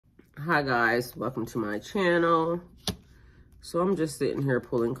Hi guys, welcome to my channel. So I'm just sitting here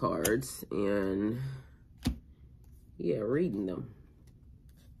pulling cards and yeah, reading them.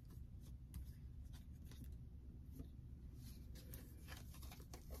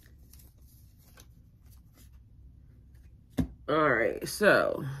 All right,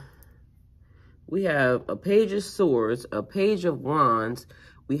 so we have a page of swords, a page of wands,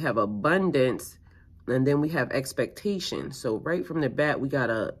 we have abundance, and then we have expectation. So right from the bat, we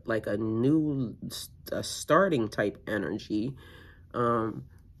got a new starting type energy.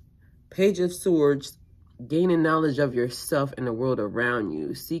 Page of swords, gaining knowledge of yourself and the world around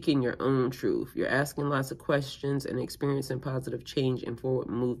you, seeking your own truth. You're asking lots of questions and experiencing positive change and forward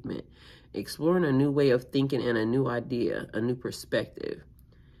movement, exploring a new way of thinking and a new idea, a new perspective.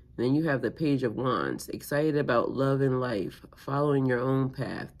 Then you have the page of wands, excited about love and life, following your own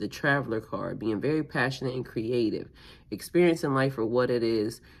path, the traveler card, being very passionate and creative, experiencing life for what it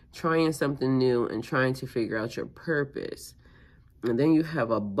is, trying something new and trying to figure out your purpose. And then you have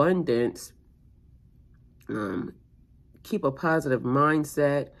abundance, keep a positive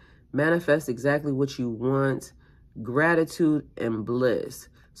mindset, manifest exactly what you want, gratitude and bliss.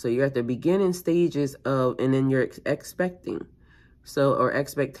 So you're at the beginning stages of, and then you're expecting. So, or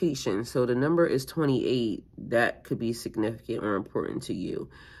expectation. So the number is 28. That could be significant or important to you.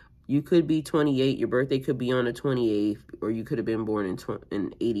 You could be 28. Your birthday could be on the 28th, or you could have been born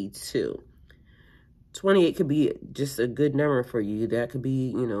in 82. 28 could be just a good number for you. That could be,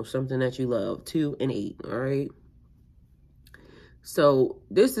 you know, something that you love. 2 and 8, all right? So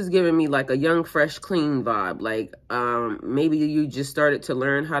this is giving me like a young, fresh, clean vibe. Like maybe you just started to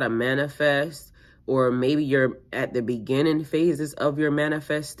learn how to manifest, or maybe you're at the beginning phases of your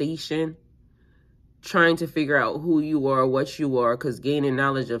manifestation, trying to figure out who you are, what you are, because gaining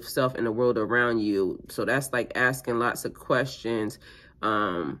knowledge of self and the world around you. So that's like asking lots of questions.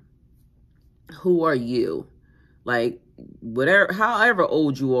 Who are you? Like, whatever, however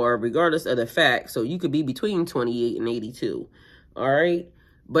old you are, regardless of the fact. So you could be between 28 and 82. All right.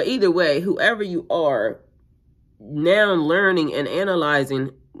 But either way, whoever you are, now learning and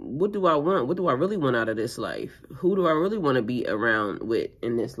analyzing, what do I want? What do I really want out of this life? Who do I really want to be around with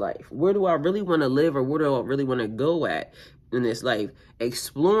in this life? Where do I really want to live, or where do I really want to go at in this life?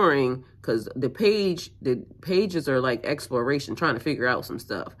 Exploring, because the pages are like exploration, trying to figure out some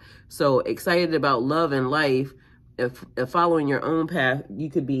stuff. So excited about love and life. If following your own path, you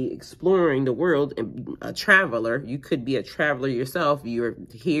could be exploring the world and a traveler. You could be a traveler yourself. You're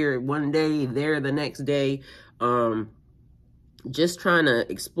here one day, there the next day. Just trying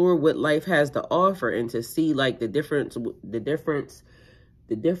to explore what life has to offer and to see like the difference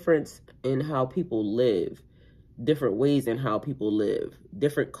in how people live, different ways in how people live,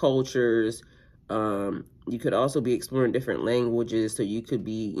 different cultures. You could also be exploring different languages. So you could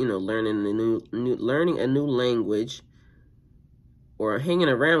be, you know, learning a new language, or hanging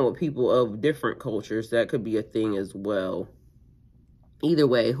around with people of different cultures. That could be a thing as well. Either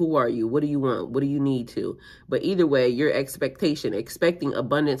way, who are you? What do you want? What do you need to? But either way, your expecting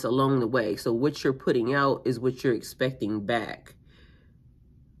abundance along the way. So what you're putting out is what you're expecting back.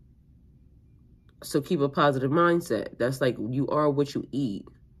 So keep a positive mindset. That's like, you are what you eat.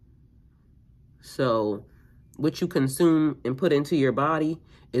 So what you consume and put into your body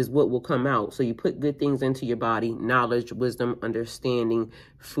is what will come out. So you put good things into your body, knowledge, wisdom, understanding,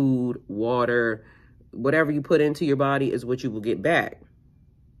 food, water, whatever you put into your body is what you will get back.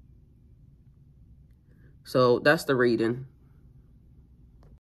 So that's the reading.